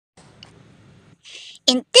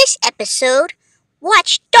In this episode,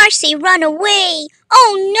 watch Darcy run away.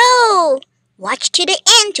 Oh no! Watch to the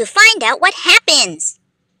end to find out what happens.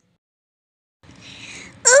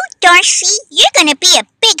 Ooh, Darcy, you're gonna be a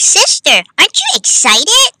big sister. Aren't you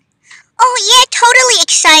excited? Oh yeah, totally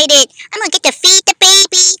excited. I'm gonna get to feed the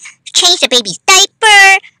baby, change the baby's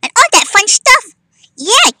diaper, and all that fun stuff.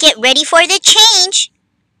 Yeah, get ready for the change.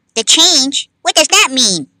 The change? What does that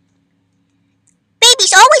mean?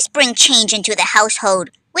 Babies always bring change into the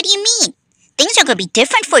household. What do you mean? Things are going to be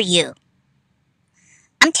different for you.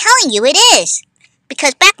 I'm telling you it is.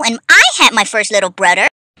 Because back when I had my first little brother...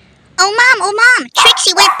 Oh mom,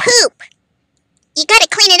 Trixie went poop. You gotta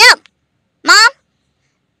clean it up. Mom?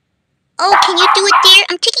 Oh, can you do it, dear?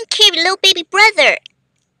 I'm taking care of your little baby brother.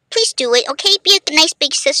 Please do it, okay? Be a nice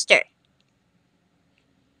big sister.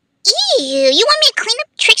 Ew, you want me to clean up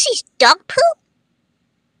Trixie's dog poop?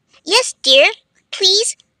 Yes, dear.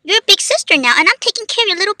 Please, you're a big sister now, and I'm taking care of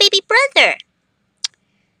your little baby brother.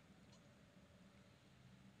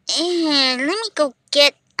 And let me go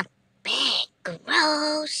get a bag.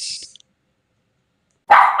 Gross.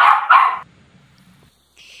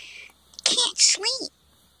 Can't sleep.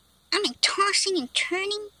 I've been tossing and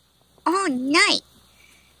turning all night.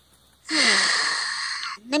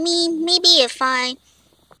 Maybe if I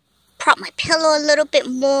prop my pillow a little bit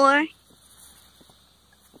more.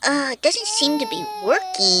 It doesn't seem to be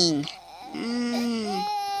working.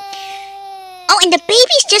 Oh, and the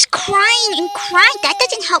baby's just crying and crying. That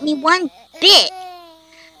doesn't help me one bit.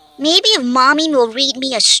 Maybe if Mommy will read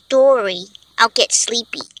me a story, I'll get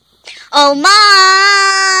sleepy. Oh, Mom!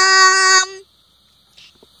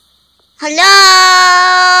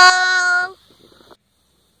 Hello?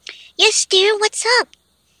 Yes, dear, what's up?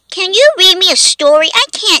 Can you read me a story? I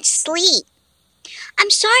can't sleep. I'm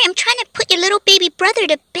sorry, I'm trying to put your little baby brother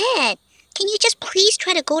to bed. Can you just please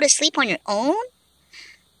try to go to sleep on your own?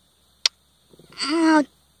 Oh,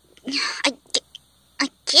 I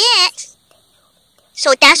guess.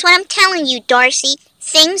 So that's what I'm telling you, Darcy.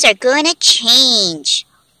 Things are gonna change.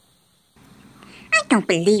 I don't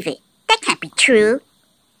believe it. That can't be true.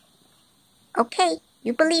 Okay,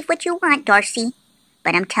 you believe what you want, Darcy.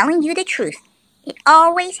 But I'm telling you the truth. It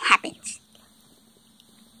always happens.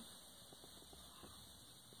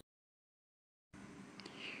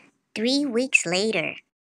 Three weeks later.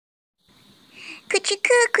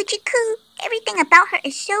 Coochie-coo. Everything about her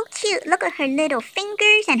is so cute. Look at her little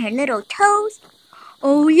fingers and her little toes.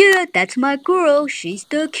 Oh yeah, that's my girl. She's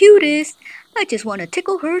the cutest. I just want to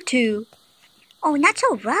tickle her too. Oh, not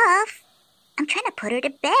so rough. I'm trying to put her to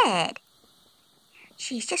bed.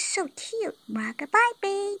 She's just so cute. Rock-a-bye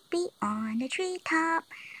baby on the treetop.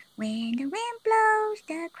 When the wind blows,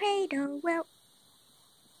 the cradle will...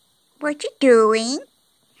 What you doing?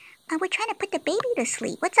 We're trying to put the baby to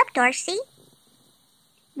sleep. What's up, Darcy?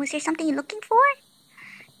 Was there something you're looking for?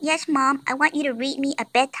 Yes, Mom. I want you to read me a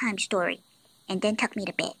bedtime story and then tuck me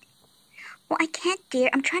to bed. Well, I can't, dear.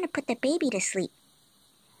 I'm trying to put the baby to sleep.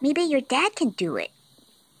 Maybe your dad can do it.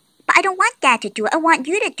 But I don't want Dad to do it. I want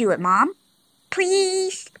you to do it, Mom.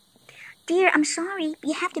 Please. Dear, I'm sorry.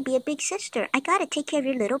 You have to be a big sister. I gotta take care of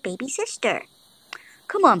your little baby sister.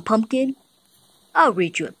 Come on, Pumpkin. I'll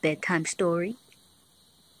read you a bedtime story.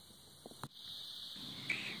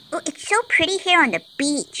 Oh, it's so pretty here on the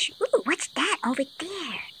beach. Ooh, what's that over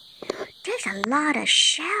there? There's a lot of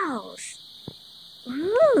shells.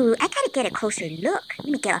 Ooh, I gotta get a closer look. Let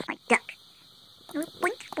me get off my duck.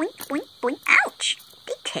 Boink, boink, boink, boink. Ouch!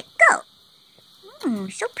 They tickle.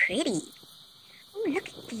 So pretty. Ooh, look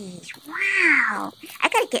at these. Wow. I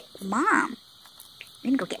gotta get Mom.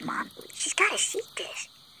 Let me go get Mom. She's gotta see this.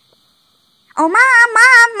 Oh, Mom!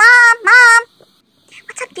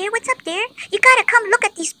 What's up, dear? You gotta come look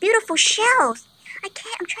at these beautiful shells. I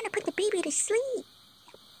can't. I'm trying to put the baby to sleep.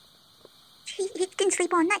 He didn't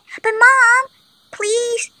sleep all night. But, Mom,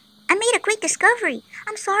 please. I made a great discovery.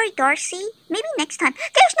 I'm sorry, Darcy. Maybe next time.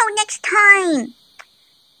 There's no next time.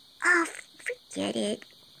 Oh, forget it.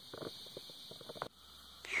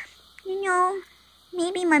 You know,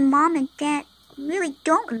 maybe my mom and dad really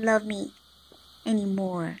don't love me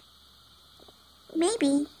anymore.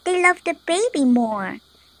 Maybe they love the baby more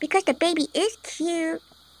because the baby is cute.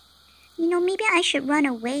 You know, maybe I should run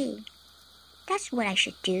away. That's what I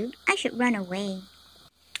should do. I should run away.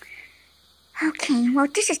 Okay, well,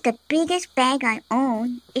 this is the biggest bag I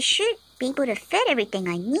own. It should be able to fit everything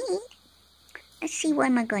I need. Let's see, what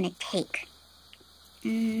am I going to take?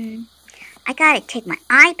 I gotta take my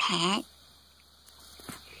iPad.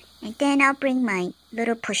 And then I'll bring my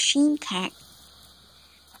little pusheen cat.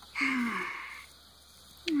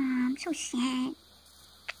 I'm so sad.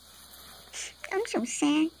 I'm so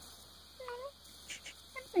sad.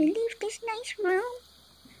 me leave this nice room.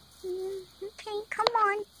 Okay, come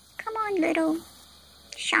on. Come on, little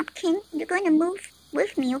Shopkin. You're going to move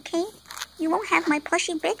with me, okay? You won't have my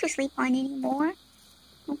plushy bed to sleep on anymore.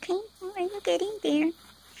 Okay? Alright, you get in there.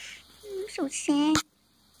 I'm so sad.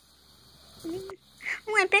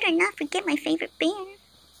 Oh, I better not forget my favorite bear.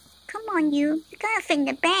 Come on, you. You gotta fit in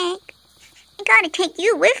the bag. I gotta take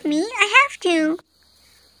you with me. I have to.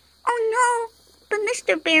 Oh no, but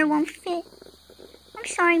Mr. Bear won't fit. I'm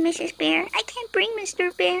sorry, Mrs. Bear. I can't bring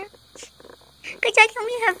Mr. Bear. Because I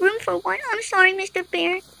only have room for one. I'm sorry, Mr.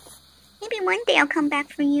 Bear. Maybe one day I'll come back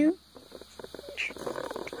for you.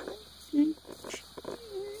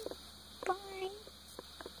 Bye.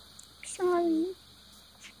 Sorry.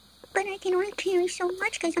 But I can only carry so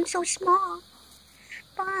much because I'm so small.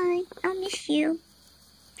 Bye. I'll miss you.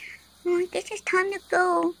 Oh, I guess it's time to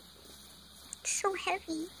go. It's so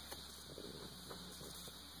heavy.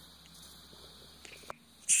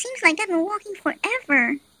 It seems like I've been walking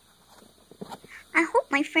forever. I hope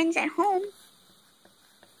my friend's at home.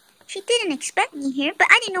 She didn't expect me here, but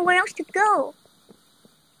I didn't know where else to go.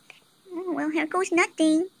 Oh, well, here goes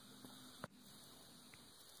nothing.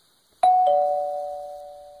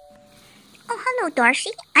 Oh, hello,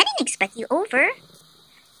 Darcy. I didn't expect you over.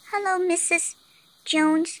 Hello, Mrs.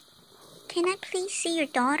 Jones. Can I please see your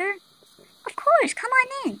daughter? Of course, come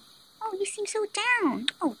on in. Oh, you seem so down.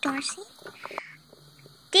 Oh, Darcy.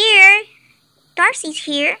 Dear, Darcy's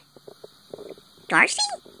here. Darcy?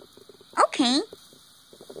 Okay.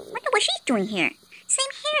 Wonder what she's doing here.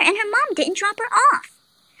 Same here, and her mom didn't drop her off.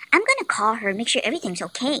 I'm gonna call her, make sure everything's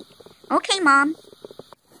okay. Okay, Mom.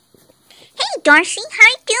 Hey, Darcy, how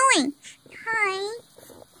you doing? Hi.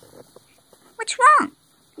 What's wrong?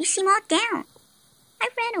 You seem all down. I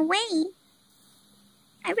ran away.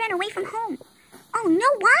 I ran away from home. Oh, no,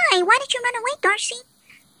 why? Why did you run away, Darcy?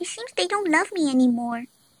 It seems they don't love me anymore.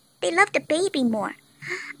 They love the baby more.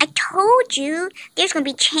 I told you there's going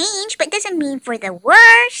to be change, but it doesn't mean for the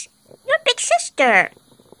worse. You're a big sister.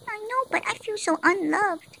 I know, but I feel so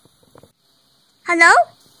unloved. Hello?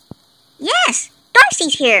 Yes,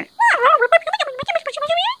 Darcy's here.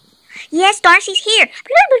 Yes, Darcy's here.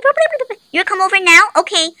 You'll come over now?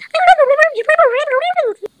 Okay.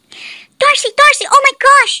 Darcy, oh my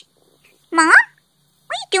gosh. Mom? What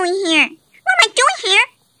are you doing here? What am I doing here?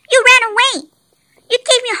 You ran away. You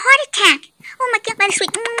gave me a heart attack. Oh my God, my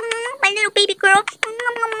sweet, my little baby girl.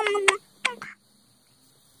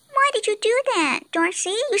 Why did you do that,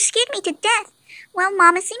 Darcy? You scared me to death. Well,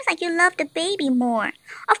 Mom, it seems like you love the baby more.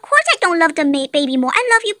 Of course I don't love the baby more. I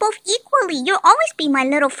love you both equally. You'll always be my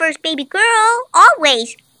little first baby girl.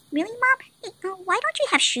 Always. Really, Mom? Hey, why don't you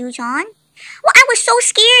have shoes on? Well, I was so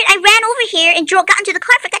scared. I ran over here and got into the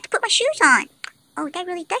car. Forgot to put my shoes on. Oh, that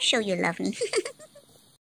really does show you love me.